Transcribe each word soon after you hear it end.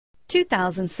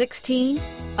2016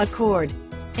 Accord.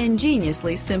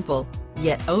 Ingeniously simple,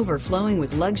 yet overflowing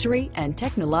with luxury and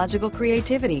technological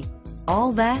creativity.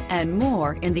 All that and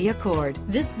more in the Accord.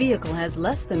 This vehicle has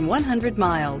less than 100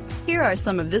 miles. Here are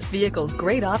some of this vehicle's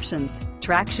great options: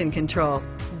 traction control,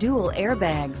 dual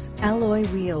airbags, alloy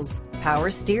wheels, power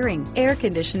steering, air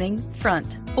conditioning, front,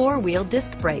 four-wheel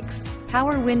disc brakes,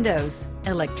 power windows,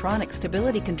 electronic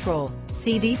stability control,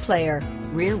 CD player,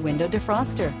 rear window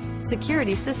defroster,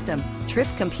 security system, trip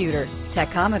computer,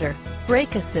 tachometer,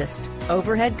 brake assist,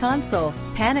 overhead console,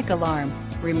 panic alarm,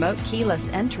 remote keyless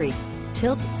entry,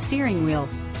 tilt steering wheel,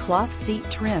 cloth seat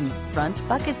trim, front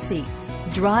bucket seats.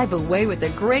 Drive away with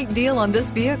a great deal on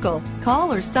this vehicle.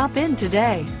 Call or stop in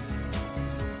today.